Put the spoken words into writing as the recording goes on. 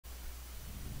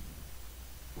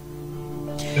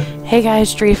Hey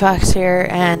guys, Fox here,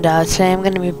 and tonight I'm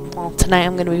gonna be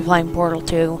playing Portal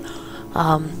 2.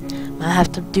 I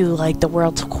have to do like the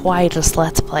world's quietest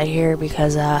Let's Play here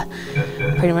because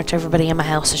pretty much everybody in my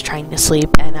house is trying to sleep,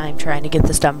 and I'm trying to get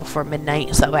this done before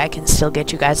midnight so that way I can still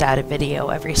get you guys out a video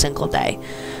every single day.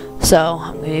 So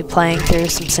I'm gonna be playing through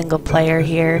some single player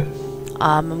here.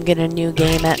 I'm getting a new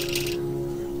game and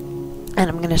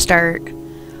I'm gonna start.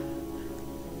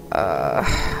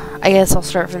 I guess I'll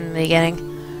start from the beginning.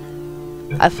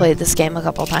 I've played this game a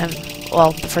couple times,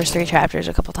 well, the first 3 chapters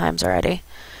a couple times already.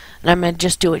 And I'm going to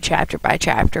just do it chapter by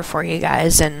chapter for you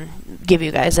guys and give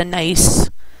you guys a nice,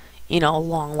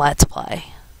 long Let's Play.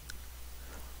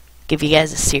 Give you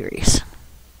guys a series.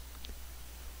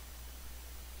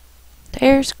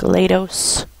 There's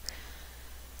Quietest.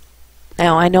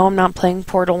 Now, I know I'm not playing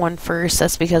Portal 1 first.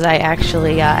 That's because I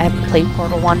actually I haven't played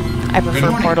Portal 1. I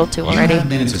prefer Portal 2 already. You have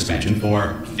been in suspension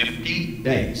for 50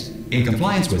 days. In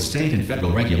compliance with state and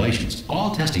federal regulations,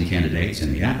 all testing candidates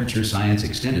in the Aperture Science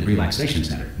Extended Relaxation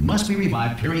Center must be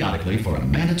revived periodically for a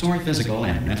mandatory physical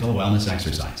and mental wellness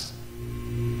exercise.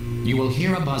 You will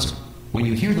hear a buzzer. When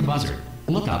you hear the buzzer,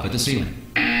 look up at the ceiling.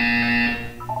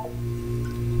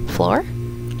 Floor?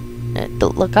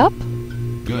 Look up?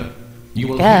 Good. You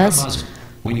will hear a buzzer.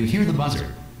 When you hear the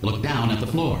buzzer, look down at the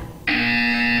floor.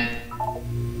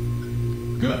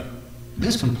 Good.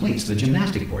 This completes the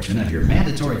gymnastic portion of your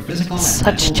mandatory physical and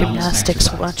mental wellness gymnastics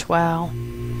exercise. much, wow.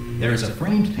 There is a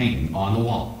framed painting on the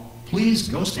wall. Please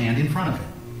go stand in front of it.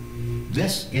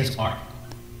 This is art.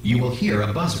 You will hear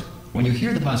a buzzer. When you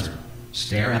hear the buzzer,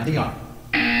 stare at the art.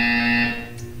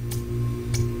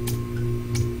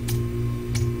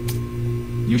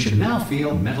 You should now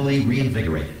feel mentally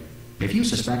reinvigorated. If you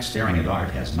suspect staring at art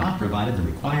has not provided the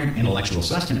required intellectual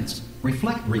sustenance,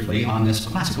 reflect briefly on this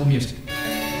classical music.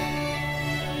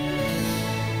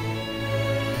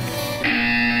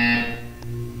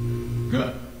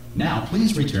 Good. Now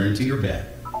please return to your bed.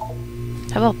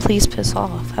 How about please piss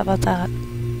off? How about that?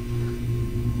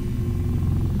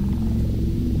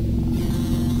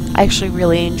 I actually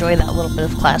really enjoy that little bit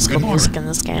of classical music in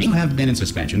this game. You have been in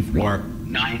suspension for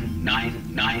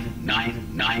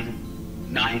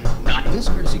 9999999. This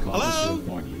courtesy call is to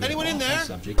inform you. Anyone in there?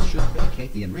 Subjects should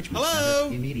vacate the enrichment Hello?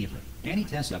 center immediately. Any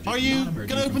test subject Are you not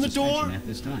gonna open the door at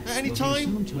this time at any will time? be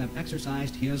assumed to have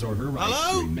exercised his or her right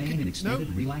Hello? to remain in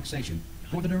extended relaxation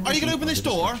for the duration Are you gonna open this of the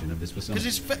door? destruction of this facility.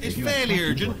 Because it's If you have fairly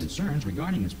questions or urgent. concerns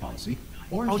regarding this policy,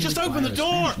 or Oh, if you just open require the a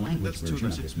door. Spanish language That's too version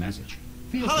of aggressive. this message,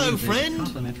 feel Hello, free to visit a friend.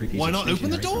 complimentary piece Why of not open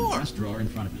the stationery from door? desk drawer in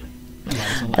front of you.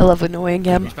 I love annoying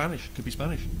Could him. be Spanish. Could be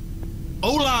Spanish.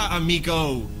 Hola,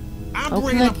 amigo.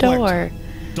 Open the door.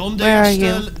 Donde Where are está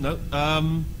you? No.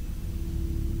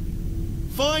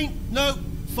 Fine. No.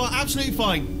 Fine. Absolutely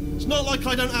fine. It's not like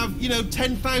I don't have,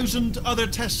 10,000 other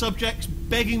test subjects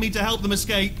begging me to help them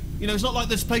escape. It's not like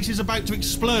this place is about to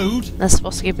explode. That's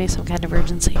supposed to give me some kind of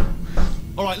urgency.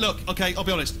 All right, look. Okay, I'll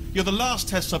be honest. You're the last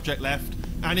test subject left,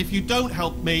 and if you don't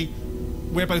help me,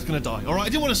 we're both going to die. All right. I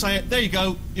didn't want to say it. There you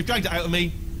go. You've dragged it out of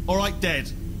me. All right,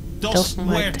 dead. Dos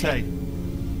muerte.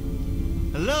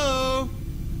 Hello.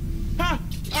 Ha!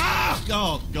 Ah!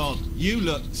 Oh God, you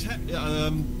look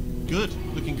good.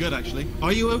 Looking good, actually.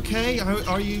 Are you okay?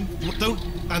 Are you? Don't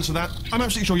answer that. I'm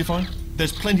absolutely sure you're fine.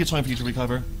 There's plenty of time for you to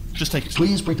recover. Just take it.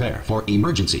 Please prepare for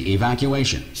emergency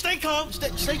evacuation. Stay calm.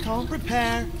 Stay calm.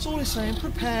 Prepare. That's all I'm saying.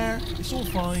 Prepare. It's all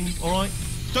fine. All right.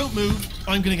 Don't move.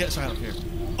 I'm gonna get us out of here.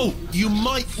 Oh, you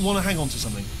might want to hang on to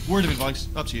something. Word of advice.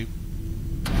 Up to you.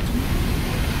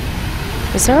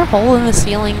 Is there a hole in the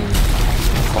ceiling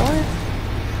floor?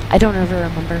 I don't ever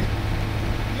remember.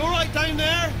 You all right down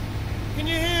there? Can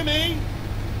you hear me?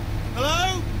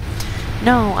 Hello?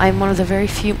 No, I'm one of the very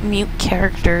few mute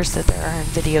characters that there are in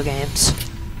video games.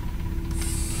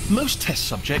 Most test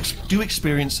subjects do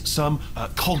experience some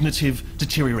cognitive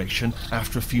deterioration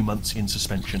after a few months in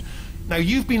suspension. Now,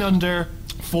 you've been under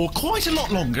for quite a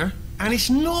lot longer, and it's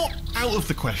not out of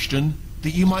the question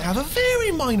that you might have a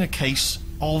very minor case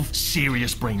of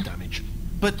serious brain damage.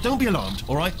 But don't be alarmed,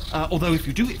 all right? Although if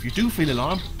you do feel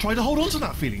alarmed, try to hold on to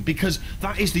that feeling, because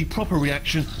that is the proper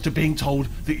reaction to being told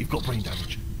that you've got brain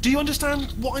damage. Do you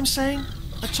understand what I'm saying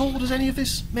at all? Does any of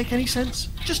this make any sense?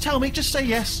 Just tell me. Just say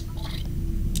yes.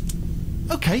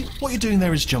 Okay, what you're doing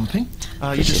there is jumping.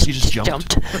 You just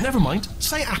jumped. But never mind.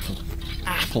 Say apple.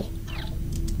 Apple.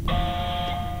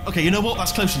 Okay, you know what?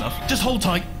 That's close enough. Just hold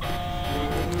tight.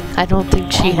 I don't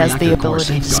think she has the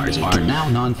ability to safeguards speak. are now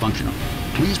non-functional.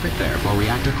 Please prepare for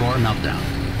reactor core meltdown.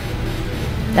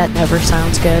 That never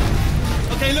sounds good.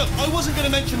 Okay, look, I wasn't going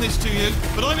to mention this to you,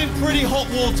 but I'm in pretty hot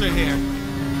water here.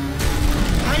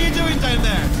 How you doing down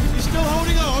there? You still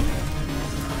holding on?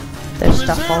 There's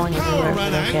stuff reserve falling power everywhere,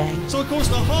 ran but out, okay. so of course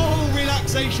the whole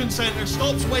relaxation centre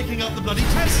stops waking up the bloody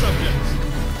test subjects.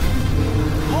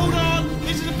 Hold on,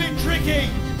 this is a bit tricky.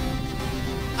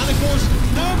 And of course,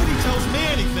 nobody tells me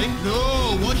anything.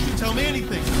 No, why should you tell me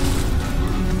anything?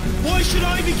 Why should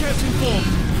I be kept informed?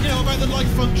 You know, about the life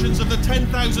functions of the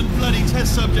 10,000 bloody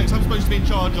test subjects I'm supposed to be in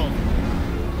charge of.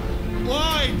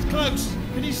 Why? It's close.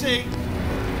 Can you see?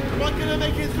 Am I gonna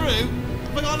make it through?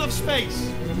 Have I got enough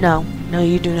space? No,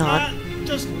 you do not.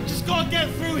 Just gotta get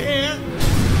through here.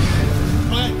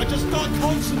 I just gotta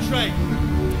concentrate.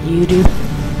 You do.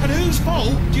 And whose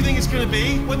fault do you think it's gonna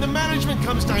be when the management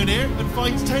comes down here and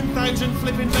finds 10,000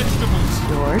 flipping vegetables?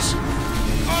 Yours.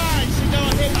 Alright, see now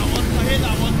I hit that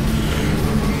one.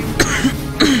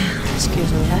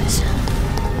 Excuse me, guys.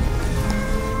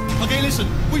 Okay, listen,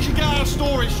 we should get our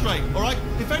story straight, alright?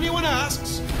 If anyone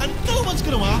asks, and no one's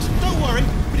gonna ask, don't worry,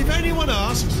 but if anyone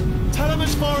asks, tell them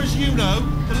as far as you know,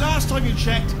 the last time you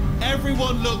checked,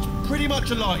 everyone looked pretty much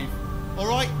alive.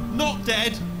 Alright? Not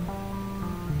dead.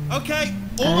 Okay, I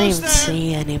don't almost even there.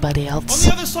 see anybody On else.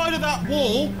 the other side of that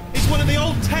wall is one of the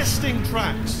old testing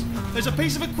tracks. There's a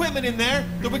piece of equipment in there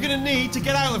that we're going to need to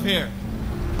get out of here.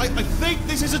 I think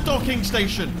this is a docking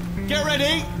station. Get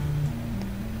ready.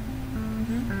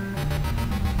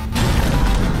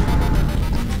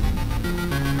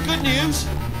 Good news,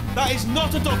 that is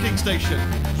not a docking station.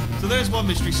 So there's one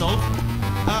mystery solved.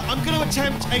 I'm going to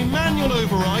attempt a manual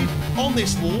override on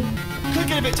this wall. Could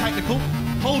get a bit technical.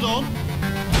 Hold on.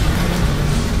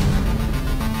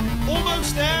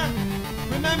 Almost there.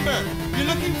 Remember, you're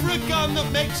looking for a gun that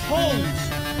makes holes,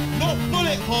 not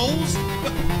bullet holes.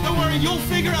 But don't worry, you'll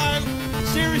figure it out.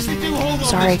 Seriously, do hold on.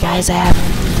 Sorry, this time. guys, I have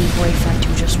a new boyfriend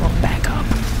who just woke back up.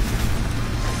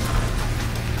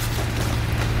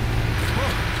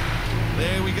 Well,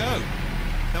 there we go.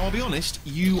 Now, I'll be honest,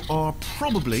 you are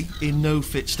probably in no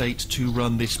fit state to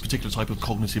run this particular type of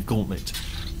cognitive gauntlet.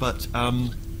 But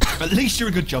at least you're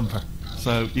a good jumper.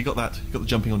 So you got that, you got the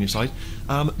jumping on your side.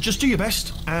 Just do your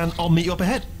best, and I'll meet you up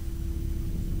ahead.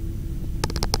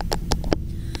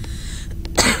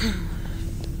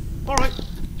 All right,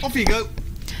 off you go.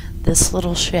 This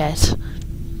little shit.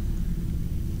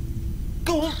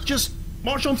 Go on, just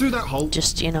march on through that hole.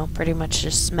 Just, you know, pretty much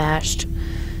just smashed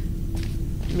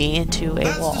me into a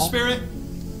That's wall. the spirit.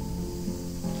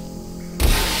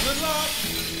 Good luck.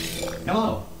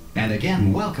 Hello, and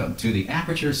again, welcome to the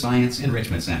Aperture Science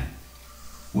Enrichment Center.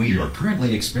 We are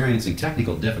currently experiencing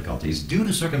technical difficulties due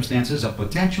to circumstances of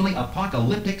potentially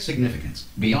apocalyptic significance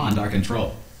beyond our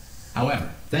control. However,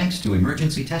 thanks to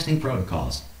emergency testing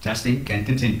protocols, testing can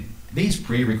continue. These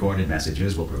pre-recorded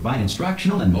messages will provide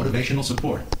instructional and motivational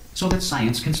support so that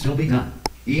science can still be done,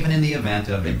 even in the event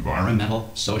of environmental,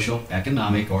 social,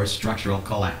 economic, or structural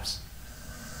collapse.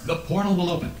 The portal will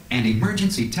open and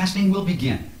emergency testing will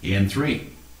begin in 3,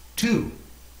 2,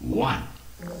 1.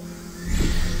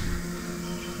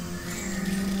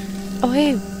 Oh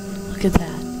hey, look at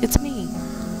that. It's me.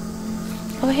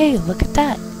 Oh hey, look at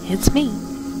that. It's me.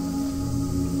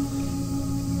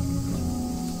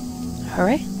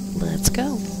 Alright, let's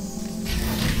go.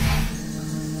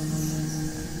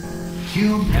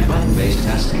 Cube and button-based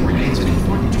testing remains an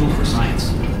important tool for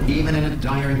science, even in a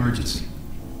dire emergency.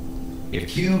 If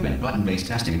cube and button-based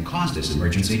testing caused this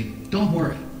emergency, don't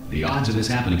worry. The odds of this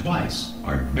happening twice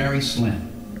are very slim.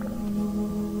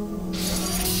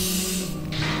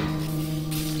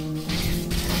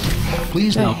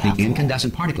 Please note the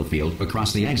incandescent particle field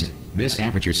across the exit. This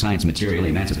Aperture Science Material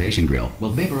Emancipation Grill will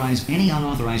vaporize any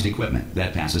unauthorized equipment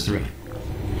that passes through it.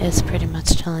 It's pretty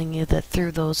much telling you that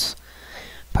through those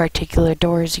particular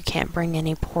doors you can't bring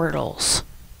any portals.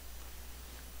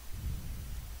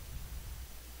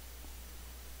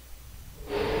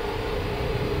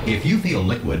 If you feel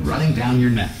liquid running down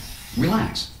your neck,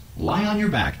 relax, lie on your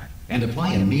back, and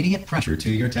apply immediate pressure to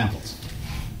your temples.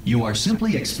 You are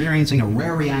simply experiencing a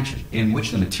rare reaction in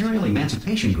which the Material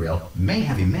Emancipation Grill may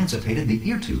have emancipated the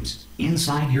ear tubes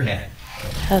inside your head.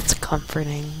 That's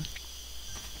comforting.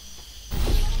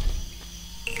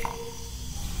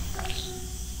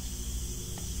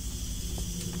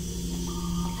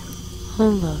 Oh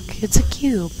look, it's a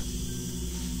cube.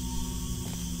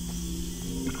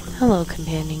 Hello,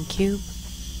 companion cube.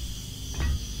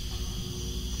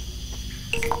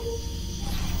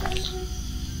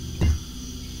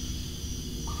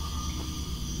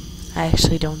 I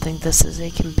actually don't think this is a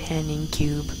companion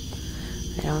cube.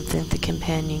 I don't think the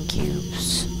companion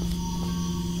cubes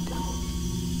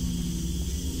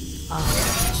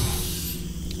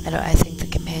I think the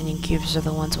companion cubes are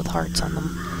the ones with hearts on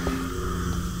them.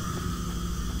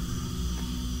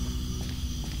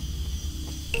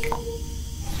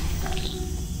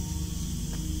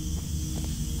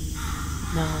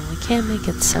 No, we can't make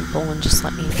it simple and just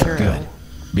let me through. Good.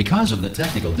 Because of the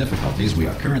technical difficulties we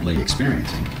are currently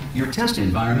experiencing, your test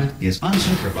environment is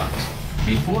unsupervised.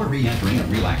 Before re-entering a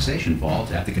relaxation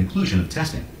vault at the conclusion of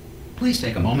testing, please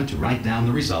take a moment to write down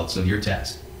the results of your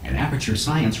test. An Aperture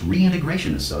Science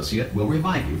Reintegration Associate will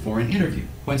revive you for an interview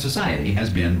when society has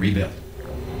been rebuilt.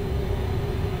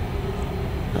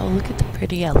 Oh, look at the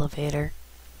pretty elevator.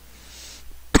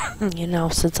 You know,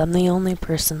 since I'm the only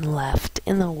person left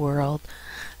in the world,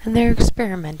 and they're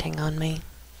experimenting on me.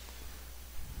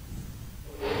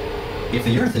 If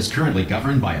the Earth is currently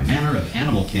governed by a manner of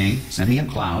animal king,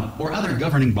 sentient cloud, or other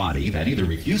governing body that either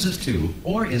refuses to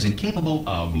or is incapable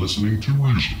of listening to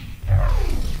reason.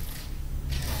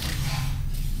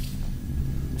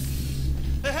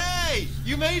 Hey!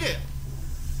 You made it!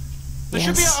 There Yes.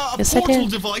 should be a Yes, I portal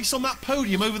did. device on that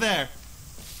podium over there.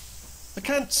 I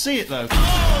can't see it though.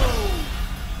 Oh!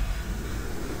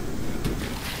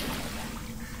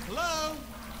 Hello?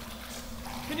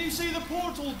 Can you see the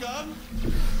portal gun?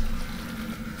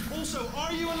 Also,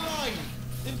 are you alive?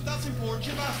 That's important.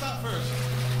 You've asked that first.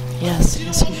 Yes, Do you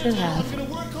know yes, what you I'm should gonna do? have. I'm going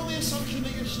to work on the assumption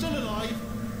that you're still alive,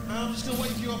 and I'm just going to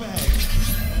wait for you up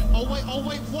ahead. I'll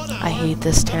wait 1 hour. I hate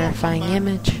this then I'll come terrifying back,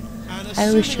 image. and as I soon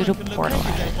always as shoot I a can portal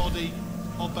locate your at dead it. body,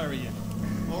 I'll bury you.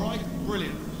 Alright?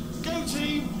 Brilliant. Go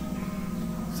team!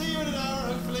 See you in an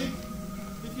hour, hopefully.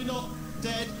 If you're not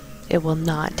dead. It will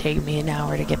not take me an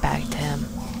hour to get back to him.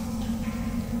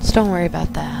 So don't worry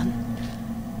about that.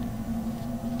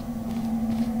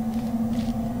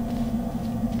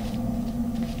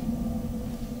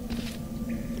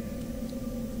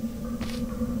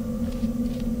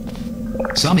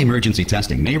 Some emergency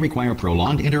testing may require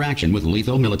prolonged interaction with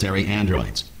lethal military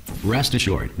androids. Rest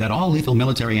assured that all lethal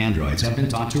military androids have been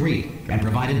taught to read and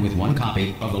provided with one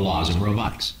copy of the Laws of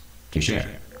Robotics to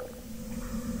share.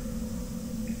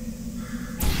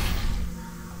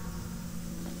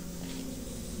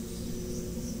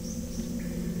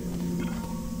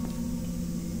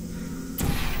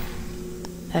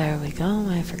 There we go.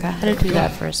 I forgot how to do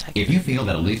that for a second. If you feel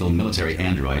that a lethal military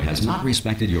android has not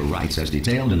respected your rights as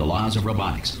detailed in the Laws of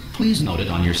Robotics, please note it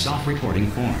on your self-reporting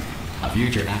form. A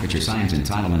future Aperture Science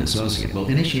Entitlement Associate will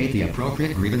initiate the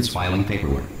appropriate grievance filing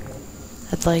paperwork.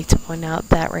 I'd like to point out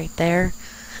that right there,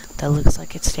 that looks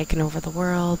like it's taken over the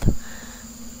world.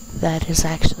 That is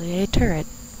actually a turret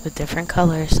with different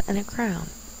colors and a crown.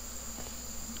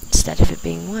 Instead of it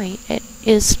being white, it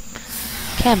is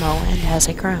camo and has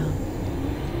a crown.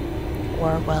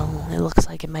 Or, well, it looks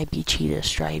like it might be cheetah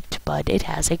striped, but it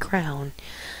has a crown.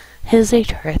 It is a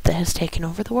turret that has taken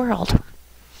over the world.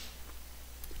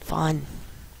 Fun.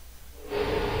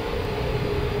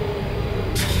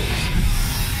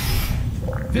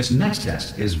 This next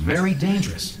test is very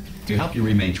dangerous. To help you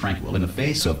remain tranquil in the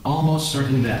face of almost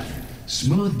certain death,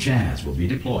 smooth jazz will be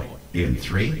deployed in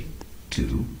 3,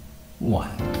 2,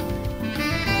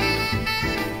 1.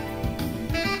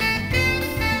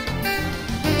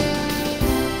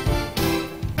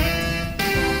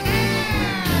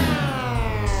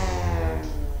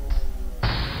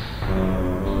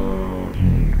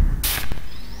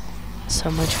 So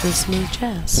much for smooth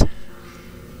jazz.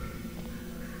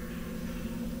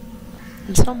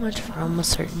 And so much for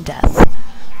almost certain death.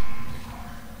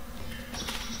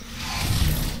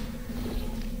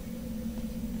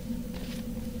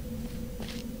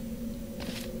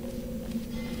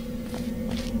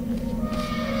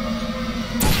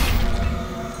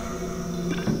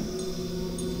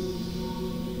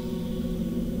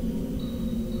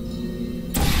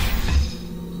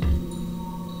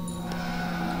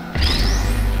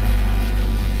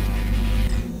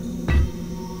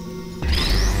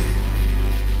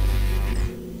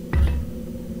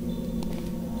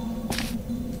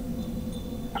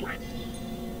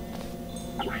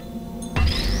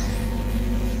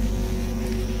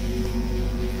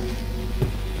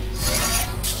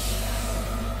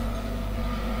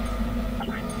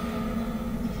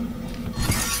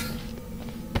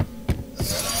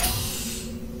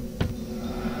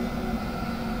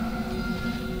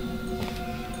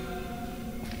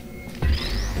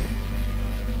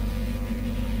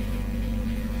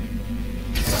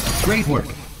 Great work.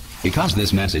 Because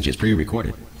this message is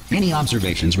pre-recorded, any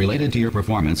observations related to your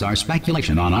performance are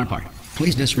speculation on our part.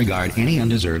 Please disregard any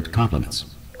undeserved compliments.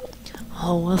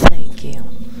 Oh, well, thank you.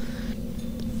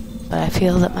 But I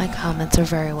feel that my comments are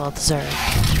very well deserved.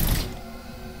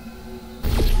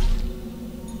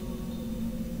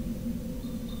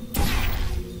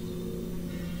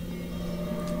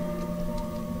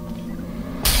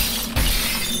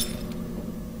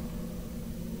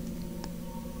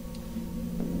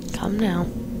 Come now.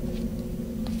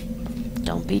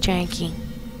 Don't be janky.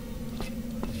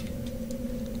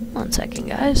 One second,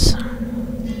 guys.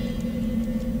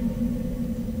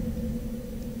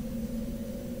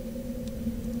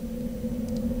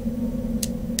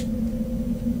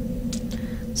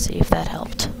 See if that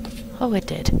helped. Oh, it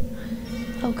did.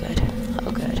 Oh, good.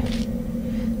 Oh, good.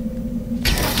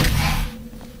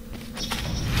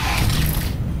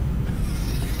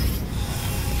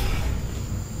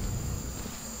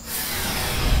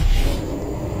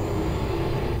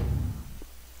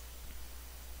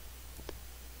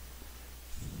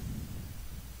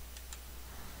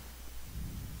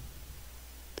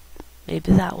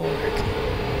 Maybe that will work.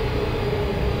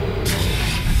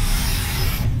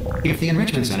 If the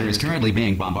Enrichment Center is currently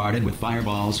being bombarded with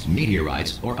fireballs,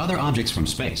 meteorites, or other objects from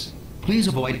space, please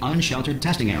avoid unsheltered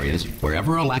testing areas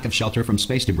wherever a lack of shelter from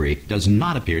space debris does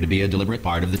not appear to be a deliberate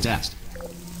part of the test.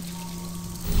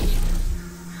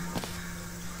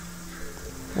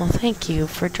 Well, thank you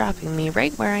for dropping me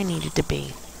right where I needed to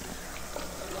be.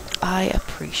 I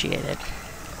appreciate it.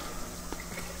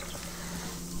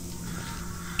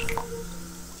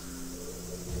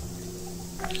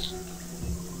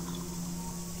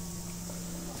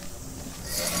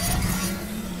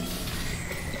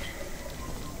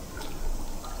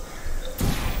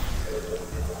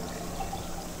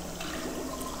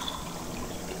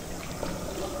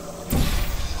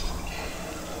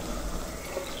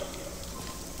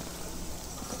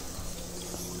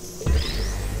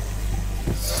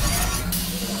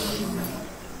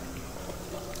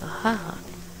 Aha.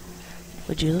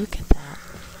 Would you look at that?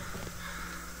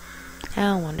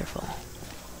 How wonderful.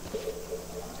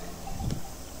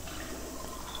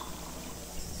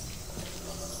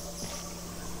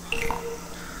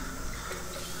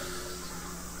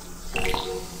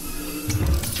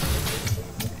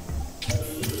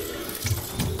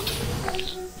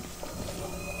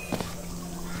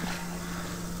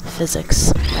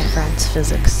 Physics, my friends,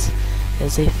 physics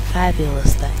is a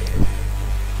fabulous thing.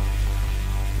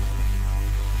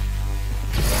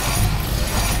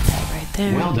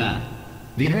 There. Well done.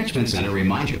 The Enrichment Center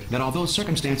reminds you that although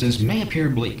circumstances may appear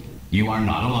bleak, you are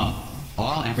not alone.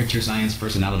 All Aperture Science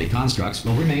personality constructs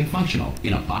will remain functional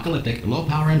in apocalyptic,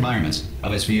 low-power environments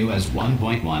of as few as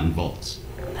 1.1 volts.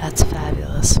 That's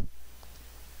fabulous.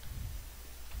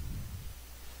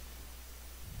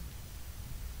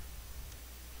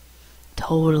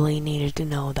 Totally needed to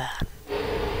know that.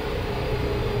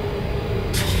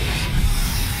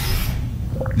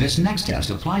 This next test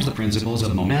applies the principles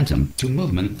of momentum to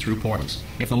movement through portals.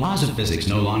 If the laws of physics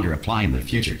no longer apply in the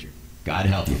future, God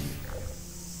help you.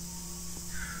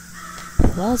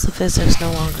 The laws of physics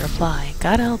no longer apply.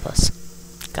 God help us.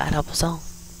 God help us all.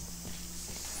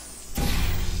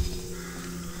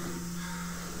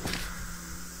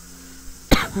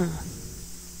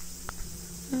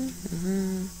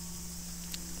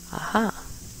 Aha.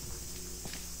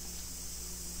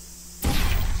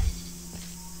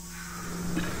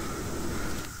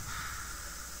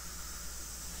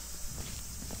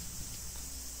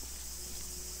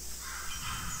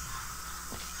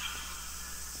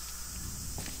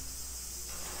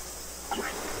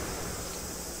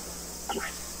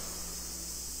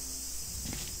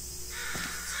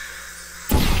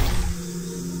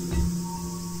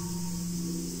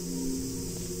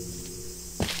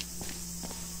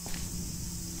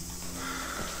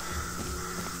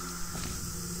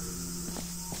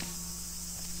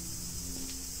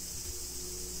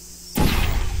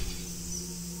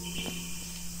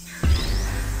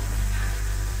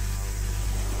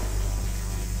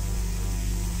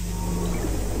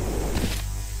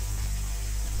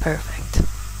 Perfect.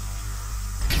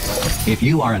 If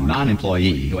you are a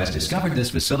non-employee who has discovered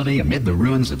this facility amid the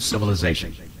ruins of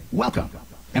civilization, welcome.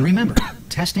 And remember,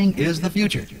 testing is the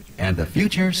future, and the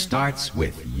future starts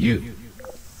with you.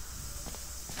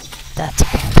 That's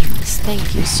fabulous.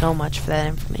 Thank you so much for that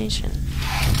information.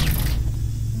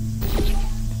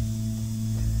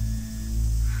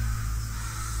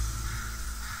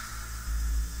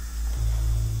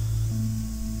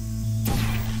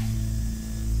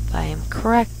 If I am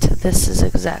correct, this is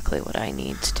exactly what I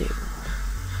need to do.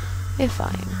 If I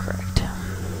am correct.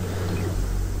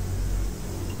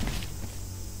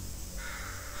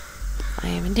 I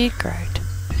am indeed correct.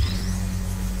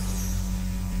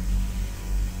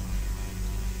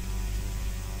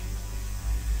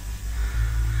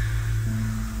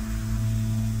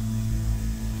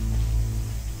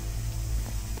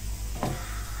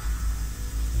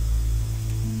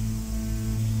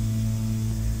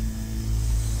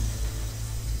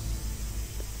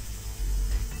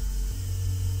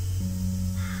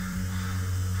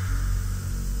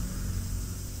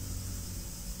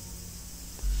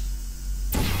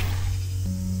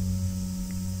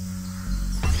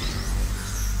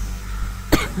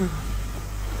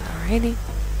 Alrighty.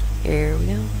 Here we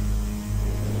go.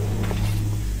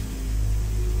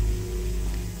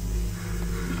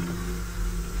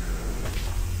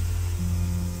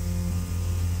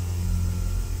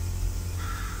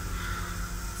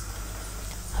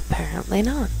 Apparently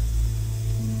not.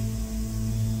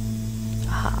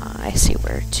 Ah, I see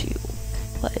where to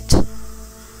put.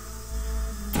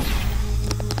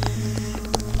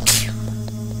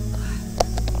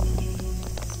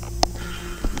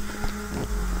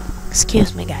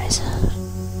 Excuse me, guys.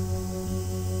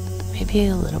 Maybe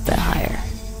a little bit higher.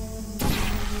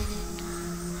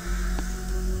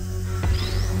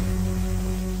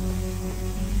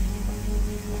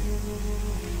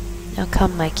 Now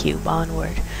come, my cube,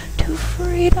 onward to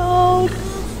freedom!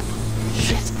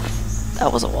 Shit,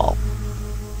 that was a wall.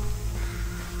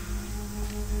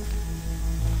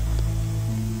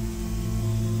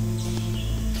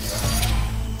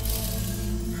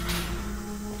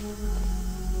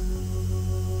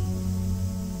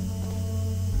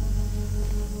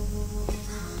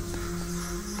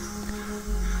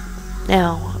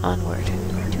 Now, onward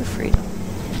to freedom.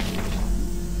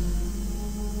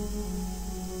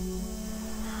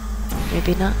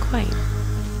 Maybe not quite.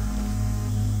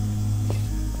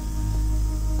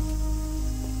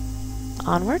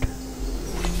 Onward?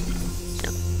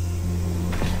 No.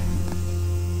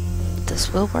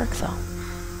 This will work, though.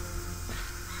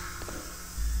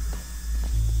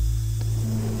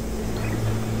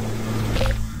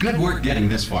 Good work getting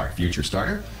this far, future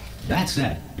starter. That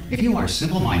said, if you are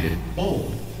simple-minded,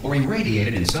 bold, or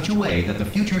irradiated in such a way that the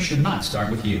future should not start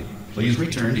with you, please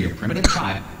return to your primitive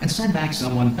tribe and send back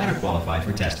someone better qualified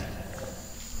for testing.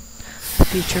 The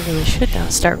future really should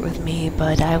not start with me,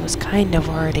 but I was kind of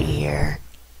already here.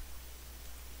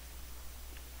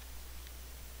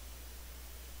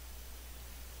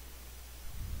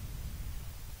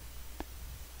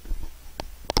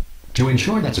 To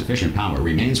ensure that sufficient power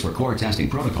remains for core testing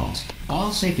protocols,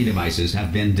 all safety devices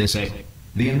have been disabled.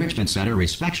 The Enrichment Center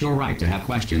respects your right to have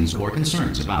questions or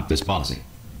concerns about this policy.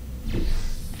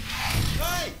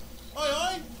 Hey! Oi,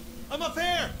 oi! I'm up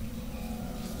here!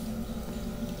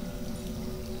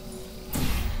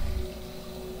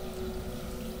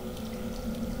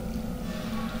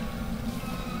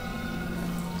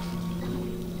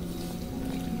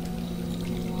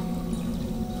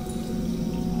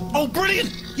 Oh,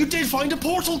 brilliant! You did find a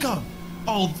portal gun!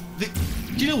 Oh, do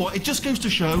you know what? It just goes to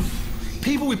show,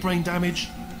 people with brain damage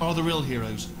are the real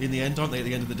heroes in the end, aren't they, at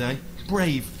the end of the day?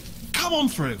 Brave. Come on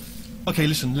through! Okay,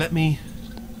 listen, let me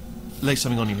lay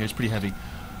something on you here. It's pretty heavy.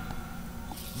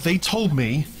 They told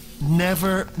me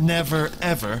never, never,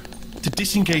 ever to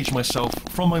disengage myself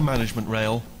from my management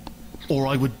rail or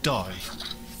I would die.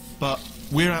 But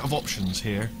we're out of options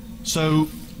here. So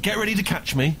get ready to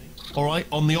catch me, alright,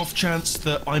 on the off chance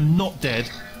that I'm not dead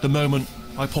the moment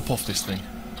I pop off this thing.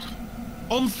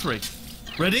 On 3.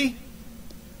 Ready?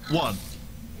 1,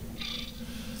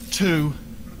 2,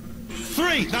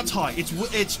 3. That's high.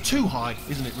 It's too high,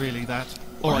 isn't it? Really, that.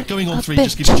 All right, going on 3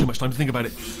 just gives you too much time to think about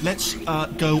it. Let's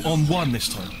go on 1 this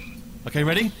time. Okay,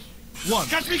 ready? 1.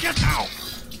 Catch me! Catch! Ow!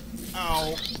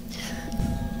 Ow!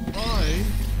 I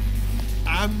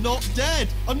am not dead.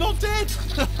 I'm not dead.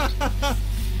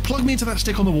 Plug me into that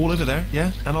stick on the wall over there,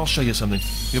 yeah, and I'll show you something.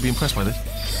 You'll be impressed by this.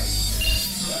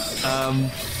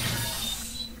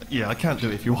 Yeah, I can't do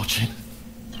it if you're watching.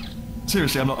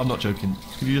 Seriously, I'm not joking.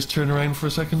 Could you just turn around for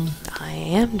a second? I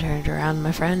am turned around,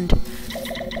 my friend.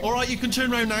 Alright, you can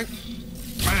turn around now.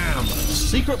 Bam!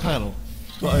 Secret panel.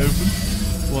 That I open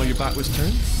while your back was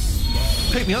turned.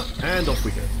 Pick me up, and off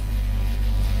we go.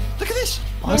 Look at this!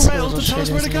 No rails to tell us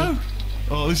where to go.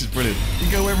 Oh, this is brilliant. We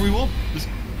can go wherever we want.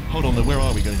 Hold on though, where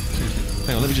are we going? Seriously.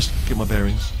 Hang on, let me just get my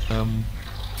bearings.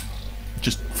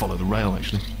 Just follow the rail,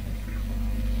 actually.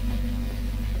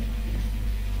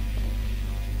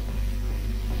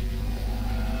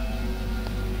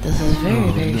 This is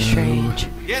very strange.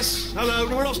 Yes, hello,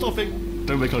 no, we're not stopping.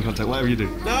 Don't make eye contact, whatever you do.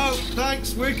 No,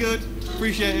 thanks, we're good.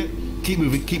 Appreciate it. Keep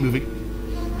moving, keep moving.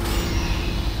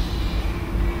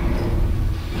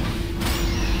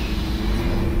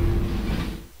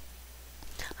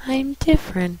 I'm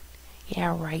different.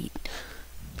 Yeah, right.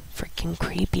 Freaking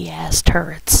creepy ass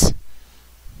turrets.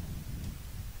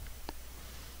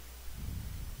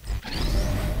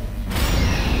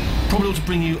 Probably ought to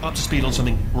bring you up to speed on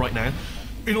something right now.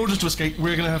 In order to escape,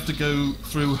 we're going to have to go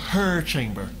through her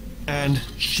chamber. And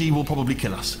she will probably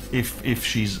kill us, if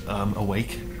she's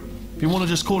awake. If you want to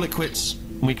just call it quits,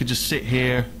 we could just sit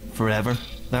here forever.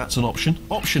 That's an option.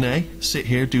 Option A, sit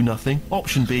here, do nothing.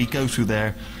 Option B, go through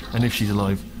there, and if she's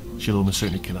alive, she'll almost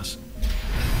certainly kill us.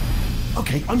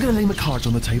 Okay, I'm gonna lay my cards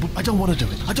on the table. I don't want to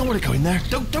do it. I don't want to go in there.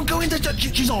 Don't go in there.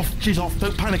 She's off. She's off.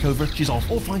 Don't panic over. She's off.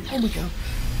 All fine. On we go.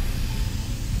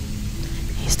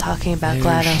 He's talking about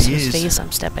There GLaDOS' she is. face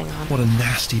I'm stepping on. What a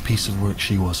nasty piece of work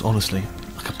she was, honestly.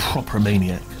 Like a proper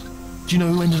maniac. Do you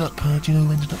know who ended up taking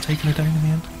her down in the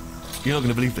end? You're not going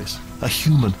to believe this. A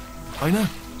human. I know.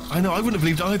 I wouldn't have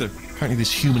believed it either. Apparently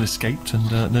this human escaped and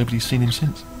nobody's seen him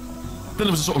since. Then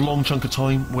there was a sort of long chunk of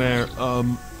time where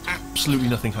absolutely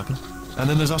nothing happened. And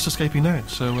then there's us escaping now,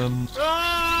 so,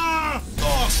 Ah!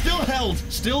 Oh, still held!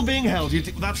 Still being held.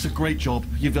 That's a great job.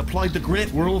 You've applied the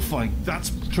grit, we're all fine.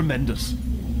 That's tremendous.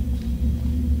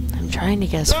 I'm trying to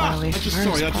get as far away from her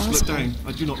Sorry, as I just looked possible. down.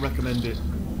 I do not recommend it.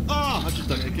 I've just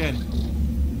done it again.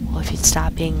 Well, if you'd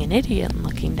stop being an idiot and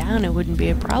looking down, it wouldn't be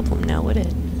a problem now, would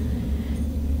it?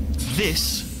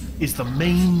 This is the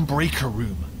main breaker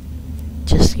room.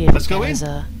 Just give Let's you go guys in.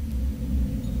 a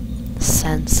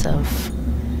sense of...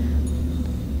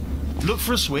 Look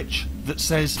for a switch that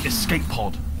says escape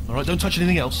pod. Alright, don't touch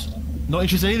anything else. Not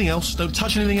interested in anything else. Don't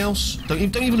touch anything else. Don't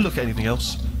even look at anything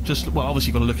else. Just, well, obviously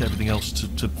you've got to look at everything else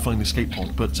to find the escape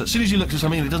pod. But as soon as you look at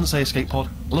something and it doesn't say escape pod,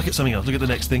 look at something else. Look at the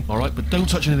next thing, alright? But don't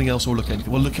touch anything else or look at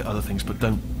anything. Well, look at other things, but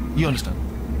don't. You understand?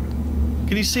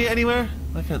 Can you see it anywhere?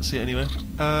 I can't see it anywhere.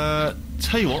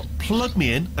 Tell you what, plug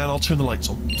me in and I'll turn the lights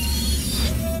on.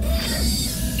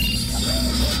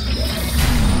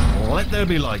 Let there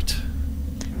be light.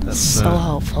 That's so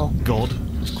helpful. God.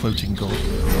 It's quoting God.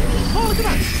 Oh, look at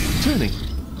that. Turning.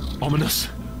 Ominous.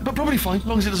 But probably fine, as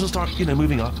long as it doesn't start,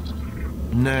 moving up.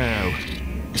 Now.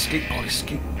 Escape pod,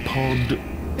 escape pod.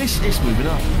 It's moving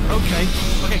up. Okay.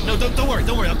 Okay, no, don't worry.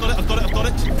 I've got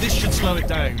it. This should slow it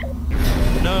down.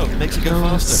 No, it makes it go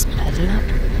faster. Sped it up.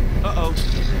 Uh-oh.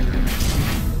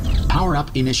 Power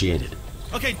up initiated.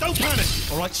 Okay, don't panic.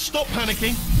 All right, stop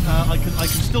panicking. I can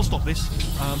still stop this.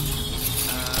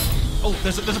 Oh,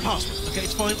 there's a password. Okay,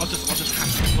 it's fine. I'll just hack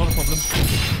it. Not a problem.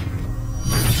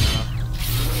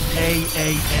 A C.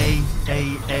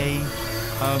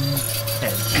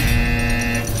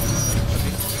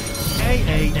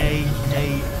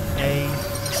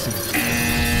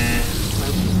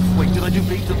 Wait, did I do B?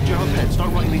 Do you have a pen?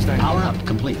 Start writing these down. Power up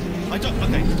complete. I don't.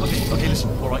 Okay. Listen.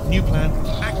 All right, new plan.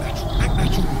 Act natural.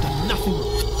 You've done nothing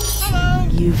wrong. Hello.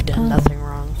 You've done nothing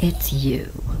wrong. It's you.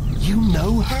 You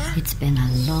know her? It's been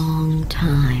a long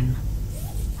time.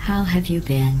 How have you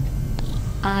been?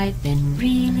 I've been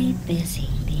really busy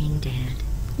being dead.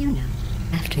 You know,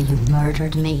 after you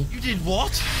murdered me. You did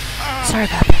what? Sorry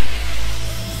about that.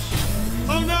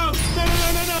 Oh no!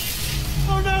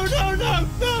 No! Oh no!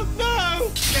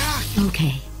 Ah!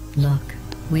 Okay, look,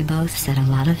 we both said a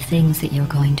lot of things that you're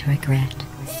going to regret.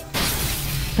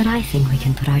 But I think we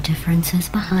can put our differences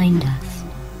behind us.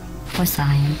 For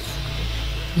science,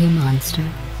 you monster.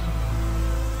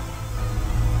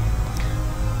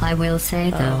 I will say,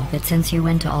 though, that since you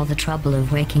went to all the trouble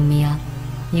of waking me up,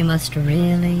 you must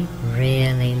really,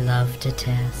 really love to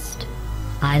test.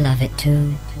 I love it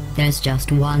too. There's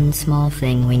just one small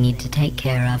thing we need to take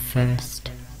care of first.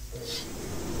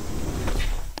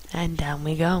 And down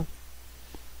we go.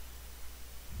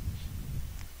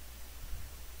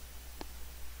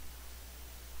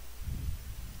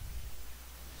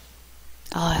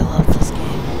 Oh, I love this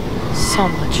game so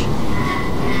much.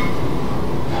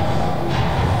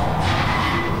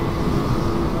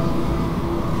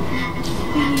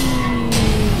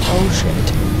 Oh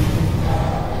shit.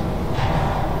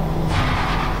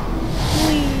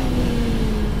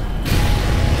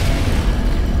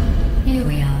 Here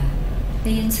we are,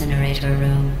 the incinerator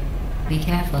room. Be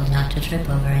careful not to trip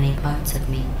over any parts of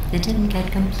me that didn't get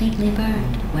completely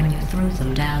burned when you threw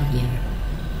them down here.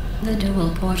 The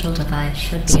dual portal device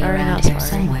should be Sorry, around not here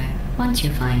sorry. somewhere. Once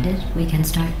you find it, we can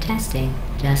start testing,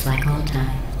 just like old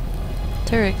times.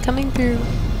 Turret coming through.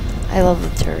 I love the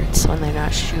turrets when they're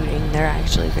not shooting. They're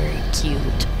actually very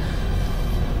cute.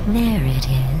 There it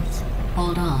is.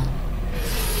 Hold on.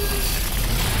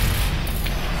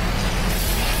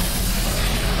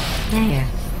 There.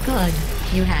 Good.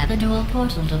 You have a dual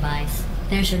portal device.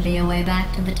 There should be a way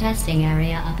back to the testing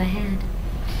area up ahead.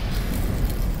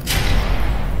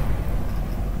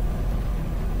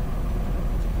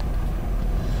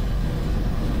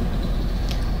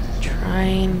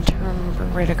 Trying to remember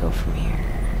where to go from here.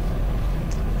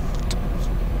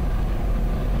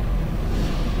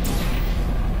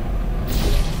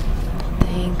 I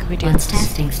think we do Once this.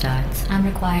 testing starts, I'm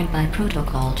required by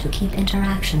protocol to keep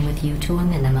interaction with you to a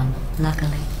minimum.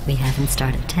 Luckily, we haven't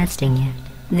started testing yet.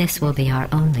 This will be our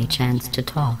only chance to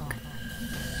talk.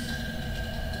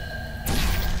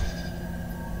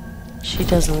 She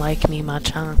doesn't like me much,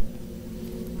 huh?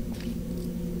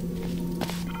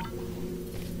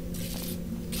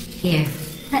 Here,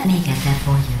 let me get that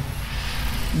for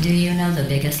you. Do you know the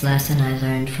biggest lesson I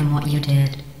learned from what you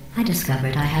did? I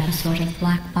discovered I have a sort of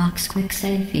black box quick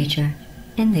save feature.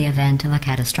 In the event of a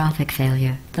catastrophic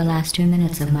failure, the last 2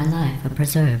 minutes of my life are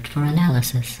preserved for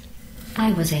analysis.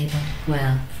 I was able,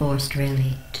 well, forced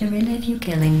really, to relive you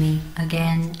killing me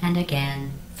again and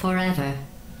again, forever.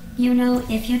 You know,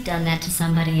 if you'd done that to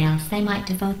somebody else, they might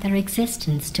devote their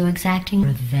existence to exacting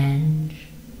revenge.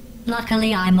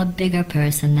 Luckily, I'm a bigger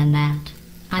person than that.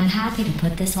 I'm happy to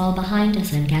put this all behind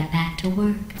us and get back to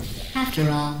work. After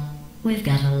all, we've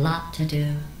got a lot to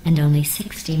do, and only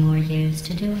 60 more years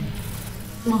to do it.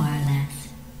 More or less.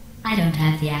 I don't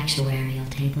have the actuarial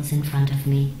tables in front of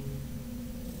me.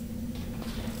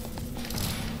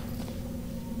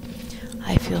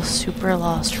 I feel super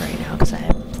lost right now because I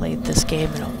haven't played this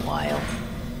game in a while.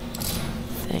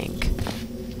 Think.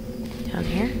 Down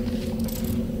here?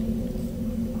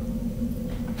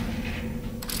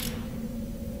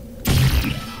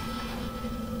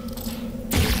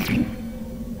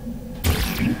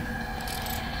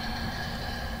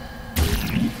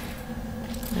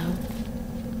 No.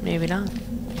 Maybe not.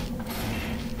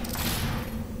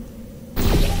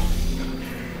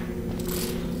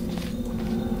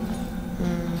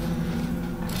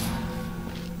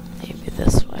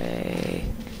 This way,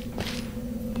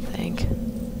 I think.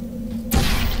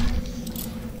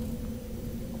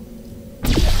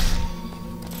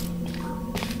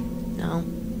 No.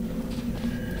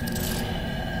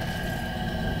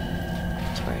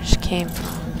 That's where I just came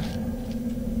from.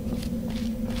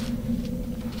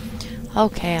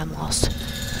 Okay, I'm lost.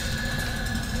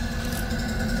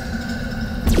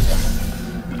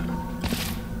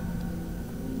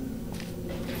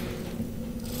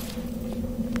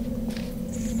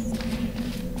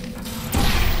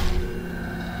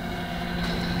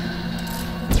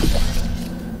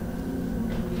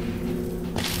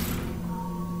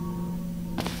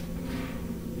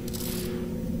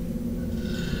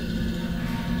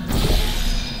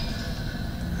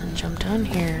 Jump down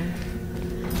here,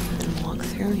 and walk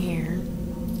through here.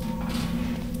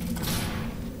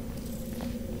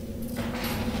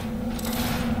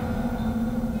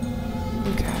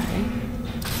 Okay.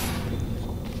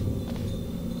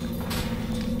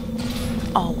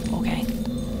 Oh, okay.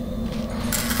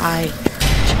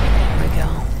 There we go.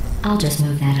 I'll just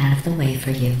move that out of the way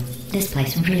for you. This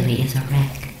place really is a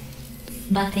wreck.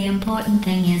 But the important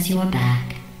thing is you're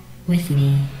back, with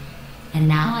me. And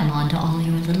now I'm on to all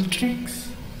your little tricks.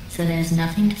 So there's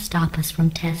nothing to stop us from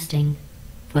testing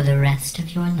for the rest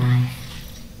of your life.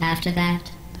 After that,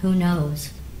 who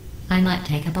knows? I might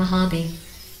take up a hobby.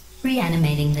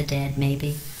 Reanimating the dead,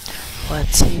 maybe. What,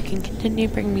 so you can continue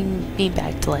bringing me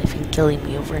back to life and killing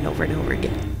me over and over and over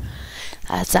again.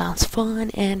 That sounds fun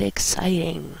and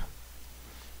exciting.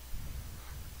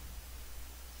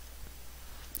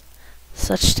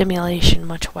 Such stimulation,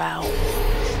 much wow.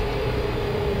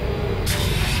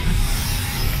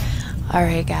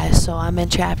 Alright guys, so I'm in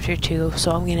chapter 2,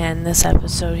 so I'm gonna end this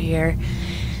episode here.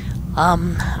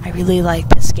 I really like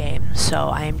this game, so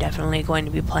I am definitely going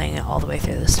to be playing it all the way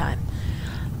through this time.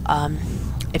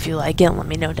 If you like it, let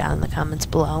me know down in the comments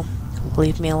below.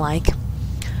 Leave me a like.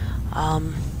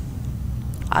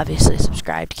 Obviously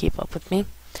subscribe to keep up with me.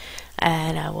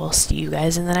 And I will see you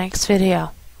guys in the next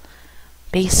video.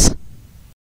 Peace.